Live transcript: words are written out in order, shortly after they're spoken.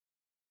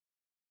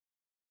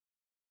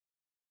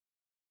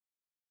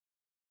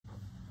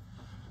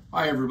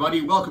Hi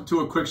everybody, welcome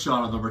to a quick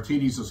shot on the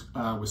Martinis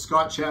with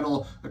Scott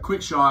channel. A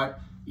quick shot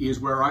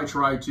is where I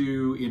try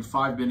to, in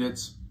 5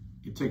 minutes,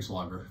 it takes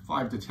longer,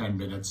 5 to 10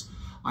 minutes,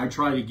 I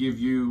try to give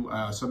you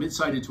some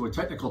insight into a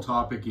technical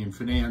topic in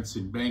finance,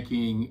 in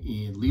banking,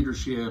 in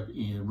leadership,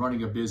 in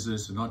running a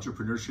business, in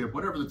entrepreneurship,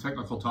 whatever the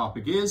technical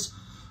topic is.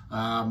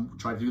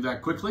 Try to do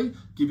that quickly,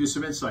 give you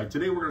some insight.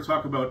 Today we're going to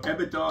talk about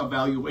EBITDA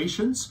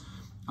valuations.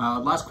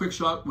 Last quick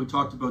shot, we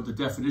talked about the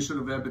definition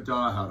of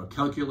EBITDA, how to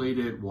calculate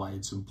it, why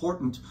it's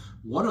important.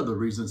 One of the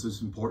reasons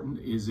it's important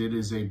is it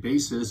is a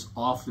basis,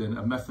 often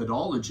a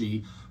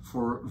methodology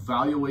for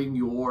valuing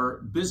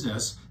your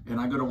business. And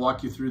I'm going to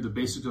walk you through the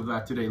basics of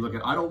that today. Look,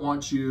 I don't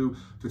want you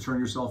to turn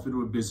yourself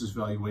into a business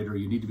valuator.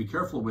 You need to be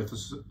careful with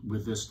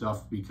this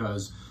stuff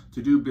because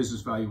to do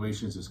business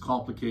valuations is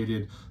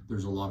complicated.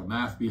 There's a lot of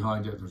math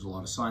behind it. There's a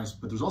lot of science,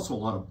 but there's also a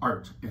lot of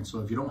art. And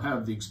so if you don't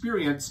have the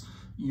experience,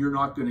 you're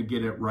not going to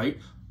get it right.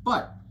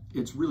 But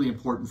it's really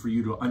important for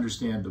you to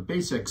understand the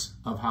basics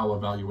of how a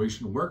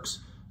valuation works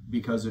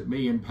because it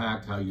may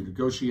impact how you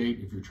negotiate.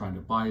 If you're trying to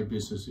buy a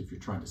business, if you're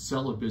trying to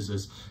sell a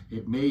business,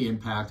 it may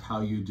impact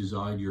how you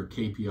design your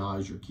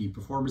KPIs, your key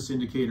performance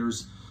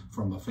indicators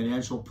from a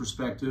financial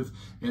perspective.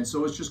 And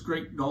so it's just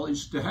great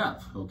knowledge to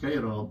have, okay?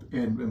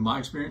 And in my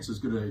experience, is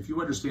gonna, if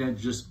you understand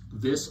just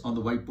this on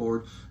the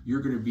whiteboard,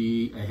 you're gonna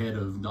be ahead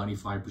of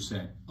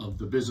 95% of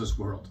the business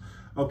world.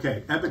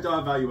 Okay,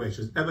 EBITDA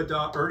valuations.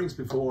 EBITDA, earnings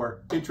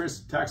before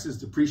interest, taxes,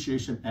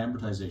 depreciation,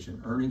 amortization.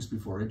 Earnings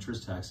before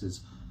interest,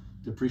 taxes,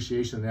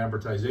 depreciation, and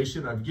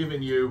amortization. I've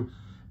given you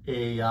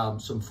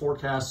some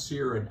forecasts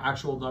here and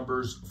actual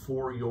numbers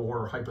for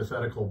your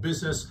hypothetical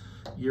business.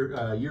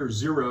 Year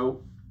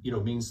zero,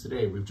 means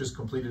today. We've just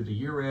completed the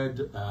year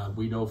end.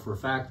 We know for a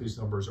fact these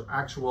numbers are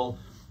actual.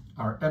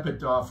 Our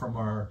EBITDA from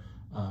our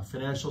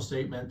financial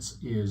statements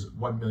is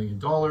 $1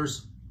 million.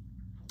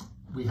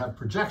 We have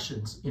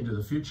projections into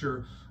the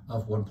future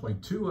of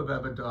 1.2 of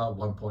EBITDA,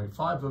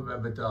 1.5 of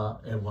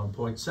EBITDA, and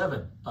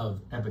 1.7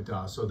 of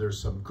EBITDA. So there's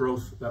some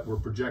growth that we're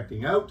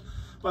projecting out.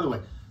 By the way,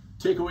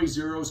 take away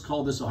zeros,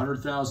 call this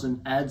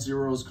 100,000, add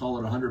zeros, call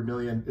it 100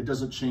 million. It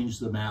doesn't change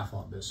the math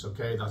on this,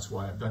 okay? That's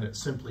why I've done it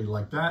simply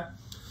like that.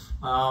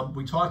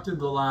 We talked in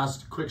the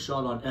last quick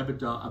shot on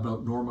EBITDA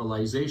about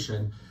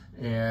normalization.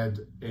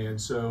 And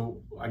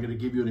so I'm going to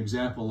give you an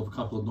example of a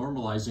couple of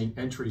normalizing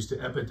entries to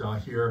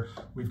EBITDA here.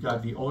 We've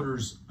got the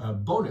owner's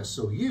bonus.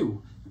 So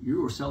you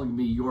were selling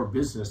me your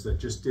business that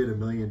just did $1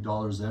 million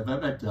of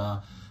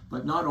EBITDA,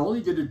 but not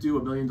only did it do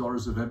 $1 million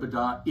of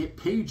EBITDA, it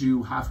paid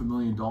you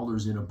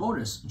 $500,000 in a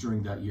bonus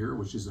during that year,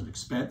 which is an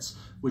expense,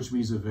 which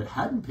means if it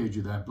hadn't paid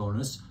you that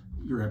bonus,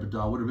 your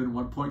EBITDA would have been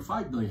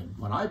 1.5 million.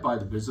 When I buy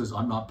the business,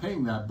 I'm not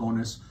paying that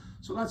bonus.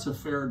 So that's a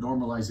fair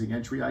normalizing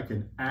entry. I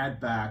can add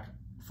back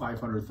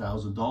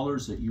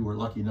 $500,000 that you were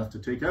lucky enough to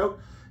take out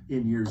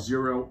in year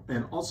zero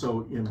and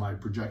also in my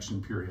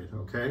projection period,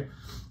 okay?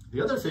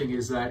 The other thing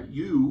is that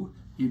you,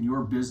 in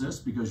your business,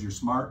 because you're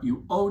smart,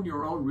 you own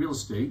your own real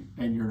estate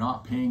and you're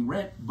not paying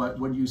rent. But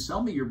when you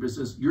sell me your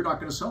business, you're not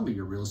going to sell me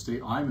your real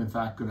estate. I'm in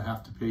fact going to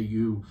have to pay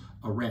you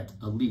a rent,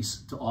 a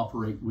lease to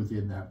operate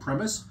within that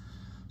premise.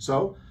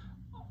 So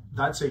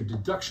that's a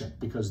deduction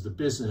because the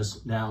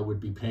business now would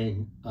be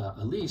paying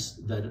a lease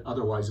that it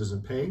otherwise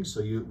isn't paying.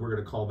 So we're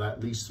going to call that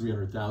lease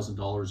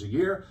 $300,000 a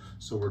year.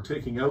 So we're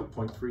taking out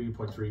 0.3,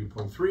 0.3,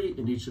 0.3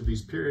 in each of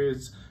these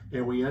periods.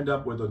 And we end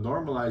up with a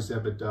normalized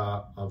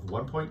EBITDA of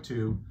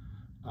 1.2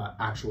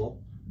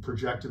 actual,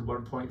 projected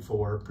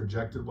 1.4,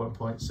 projected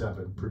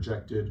 1.7,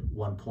 projected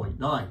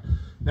 1.9.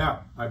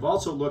 Now, I've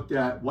also looked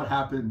at what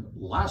happened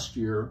last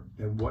year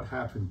and what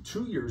happened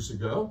 2 years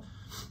ago.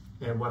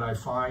 And what I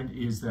find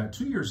is that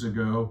 2 years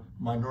ago,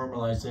 my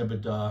normalized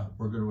EBITDA,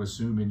 we're going to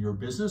assume in your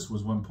business,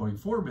 was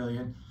 1.4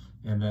 million.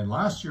 And then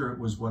last year it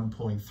was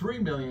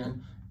 1.3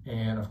 million.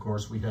 And of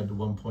course we had to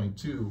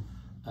 1.2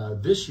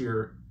 this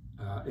year.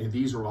 And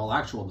these are all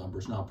actual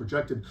numbers now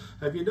projected.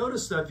 Have you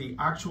noticed that the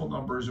actual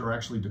numbers are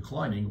actually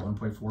declining,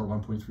 1.4,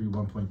 1.3,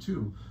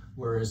 1.2,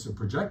 whereas the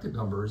projected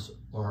numbers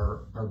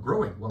are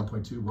growing,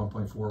 1.2,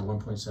 1.4,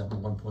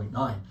 1.7,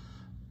 1.9.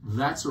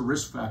 That's a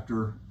risk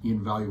factor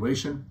in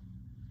valuation.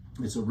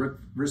 It's a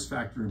risk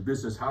factor in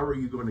business. How are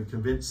you going to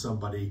convince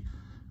somebody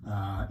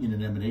in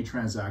an M&A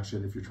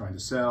transaction if you're trying to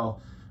sell,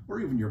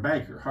 or even your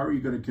banker? How are you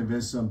going to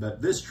convince them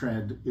that this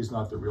trend is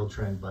not the real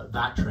trend, but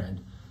that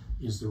trend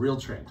is the real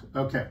trend?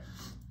 Okay,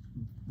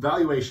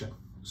 valuation.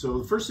 So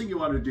the first thing you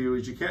want to do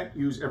is you can't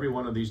use every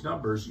one of these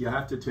numbers. You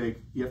have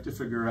to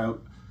figure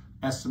out,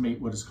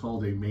 estimate what is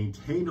called a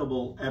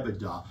maintainable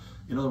EBITDA.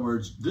 In other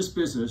words, this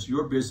business,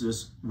 your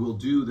business, will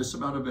do this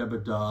amount of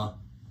EBITDA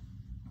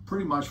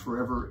pretty much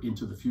forever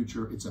into the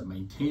future. It's a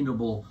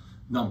maintainable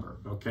number,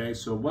 okay?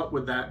 So what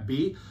would that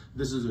be?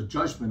 This is a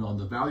judgment on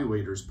the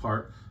valuator's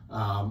part.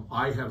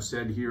 I have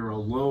said here a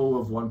low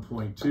of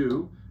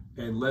 1.2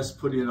 and let's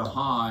put in a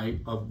high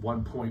of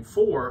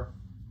 1.4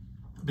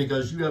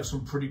 because you have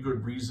some pretty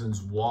good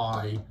reasons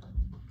why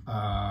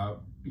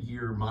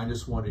year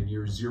 -1 and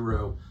year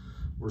zero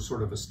were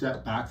sort of a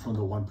step back from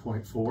the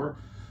 1.4,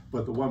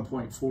 but the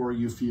 1.4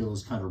 you feel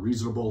is kind of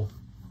reasonable.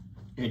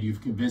 and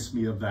you've convinced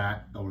me of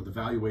that, or the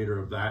valuator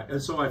of that,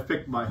 and so I've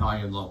picked my high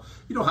and low.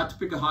 You don't have to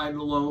pick a high and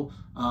a low,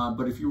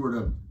 but if you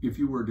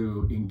were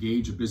to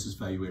engage a business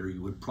valuator,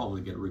 you would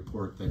probably get a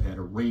report that had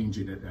a range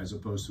in it as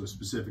opposed to a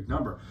specific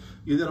number.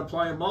 You then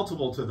apply a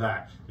multiple to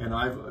that, and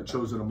I've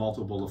chosen a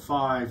multiple of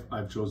 5,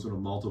 I've chosen a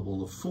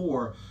multiple of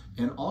 4,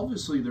 and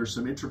obviously there's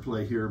some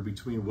interplay here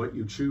between what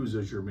you choose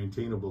as your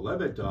maintainable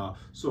EBITDA.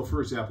 So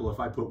for example, if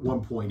I put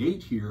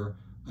 1.8 here,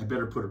 I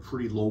better put a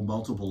pretty low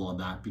multiple on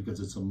that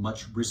because it's a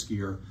much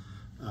riskier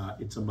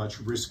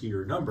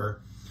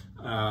number.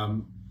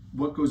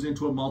 What goes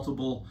into a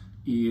multiple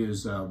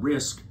is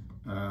risk.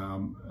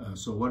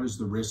 So what is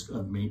the risk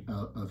of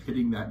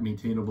hitting that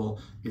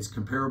maintainable? It's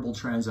comparable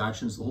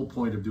transactions. The whole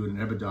point of doing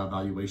an EBITDA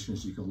evaluation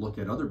is you can look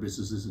at other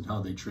businesses and how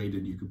they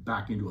traded. You can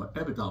back into an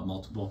EBITDA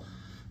multiple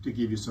to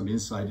give you some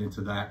insight into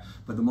that.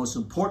 But the most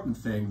important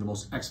thing, the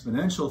most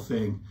exponential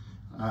thing,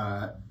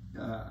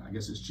 I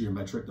guess it's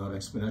geometric, not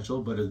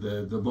exponential, but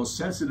the most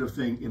sensitive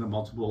thing in a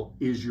multiple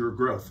is your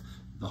growth.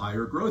 The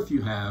higher growth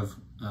you have,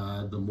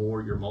 the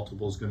more your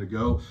multiple is going to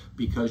go,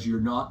 because you're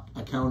not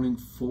accounting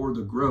for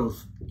the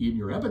growth in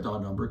your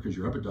EBITDA number, because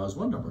your EBITDA is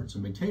one number, it's a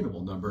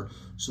maintainable number,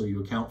 so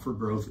you account for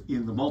growth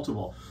in the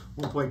multiple.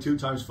 1.2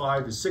 times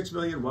 5 is 6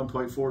 million,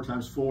 1.4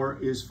 times 4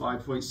 is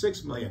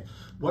 5.6 million.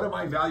 What am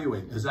I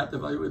valuing? Is that the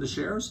value of the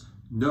shares?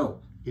 No.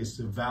 It's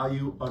the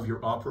value of your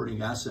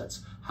operating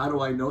assets. How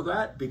do I know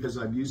that? Because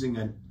I'm using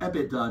an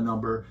EBITDA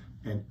number,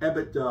 and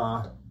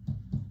EBITDA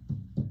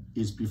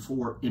is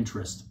before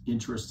interest.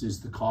 Interest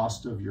is the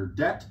cost of your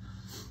debt.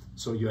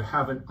 So I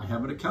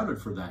haven't accounted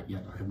for that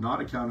yet. I have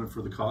not accounted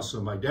for the cost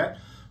of my debt.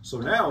 So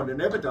now in an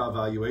EBITDA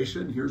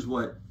valuation, here's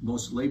what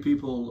most lay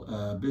people,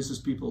 business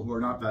people who are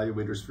not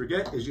valuators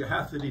forget, is you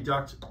have to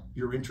deduct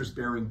your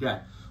interest-bearing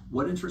debt.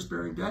 What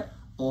interest-bearing debt?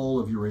 All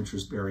of your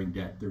interest-bearing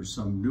debt. There's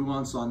some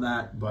nuance on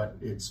that, but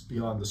it's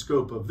beyond the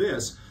scope of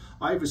this.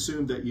 I've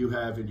assumed that you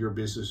have in your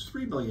business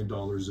 $3 million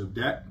of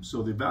debt.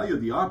 So the value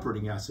of the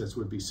operating assets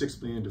would be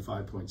 6 million to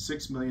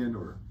 5.6 million,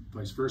 or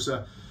vice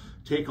versa.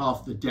 Take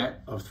off the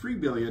debt of 3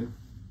 billion,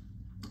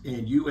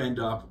 and you end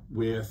up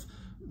with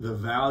the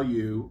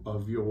value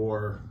of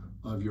your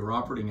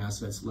operating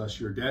assets less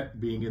your debt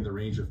being in the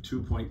range of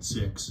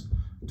 2.6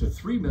 to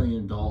 $3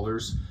 million.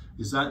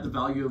 Is that the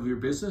value of your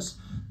business?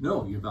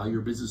 No, your value of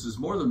your business is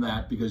more than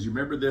that, because you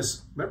remember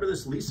this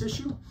lease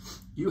issue?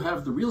 You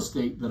have the real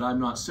estate that I'm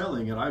not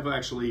selling, and I've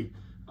actually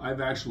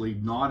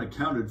not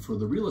accounted for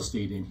the real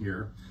estate in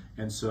here.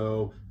 And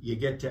so you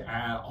get to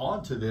add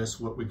on to this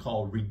what we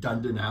call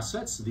redundant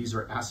assets. These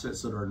are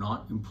assets that are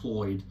not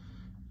employed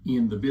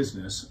in the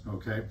business,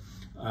 okay?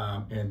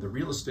 And the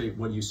real estate,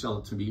 when you sell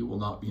it to me, will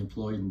not be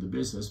employed in the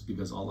business,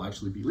 because I'll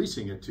actually be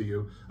leasing it to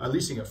you,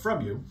 leasing it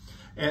from you.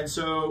 And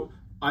so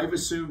I've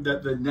assumed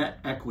that the net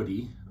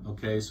equity,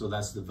 okay, so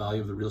that's the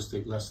value of the real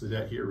estate less the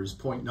debt here, is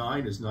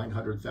 0.9 is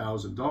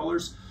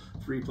 $900,000.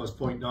 3 plus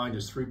 0.9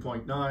 is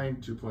 3.9.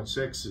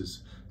 2.6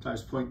 is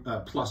times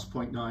plus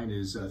 0.9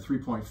 is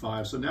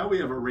 3.5. So now we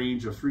have a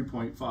range of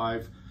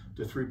 3.5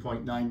 to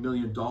 $3.9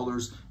 million,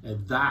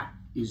 and that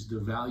is the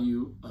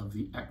value of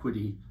the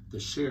equity, the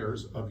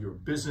shares of your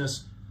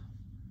business,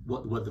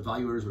 what the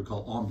valuators would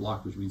call en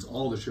bloc, which means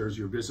all the shares of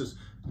your business.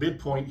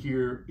 Midpoint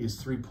here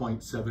is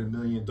 $3.7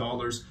 million,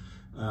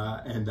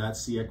 and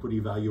that's the equity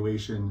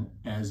valuation,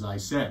 as I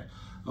said.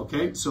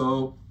 Okay,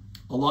 so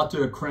a lot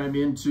to cram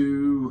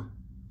into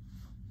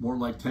more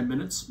like 10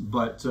 minutes,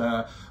 but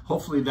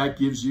hopefully that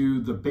gives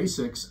you the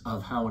basics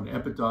of how an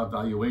EBITDA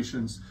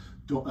valuations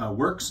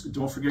works.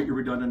 Don't forget your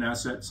redundant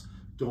assets.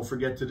 Don't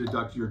forget to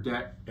deduct your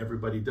debt.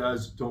 Everybody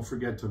does. Don't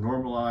forget to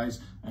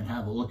normalize and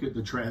have a look at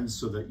the trends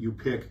so that you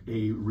pick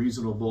a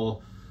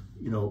reasonable,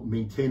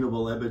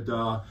 maintainable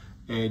EBITDA.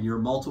 And your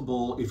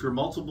multiple, if your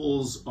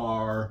multiples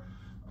are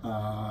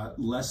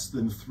less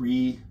than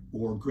 3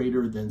 or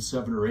greater than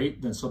 7 or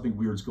 8, then something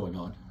weird's going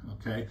on,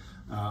 okay?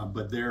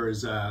 But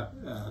there's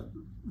a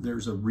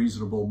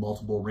reasonable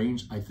multiple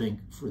range, I think,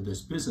 for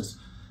this business.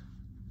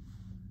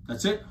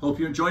 That's it. Hope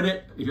you enjoyed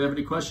it. If you have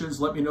any questions,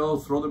 let me know.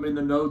 Throw them in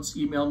the notes,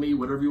 email me,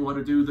 whatever you want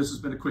to do. This has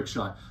been a quick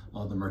shot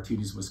on the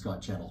Martinis with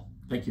Scott channel.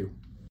 Thank you.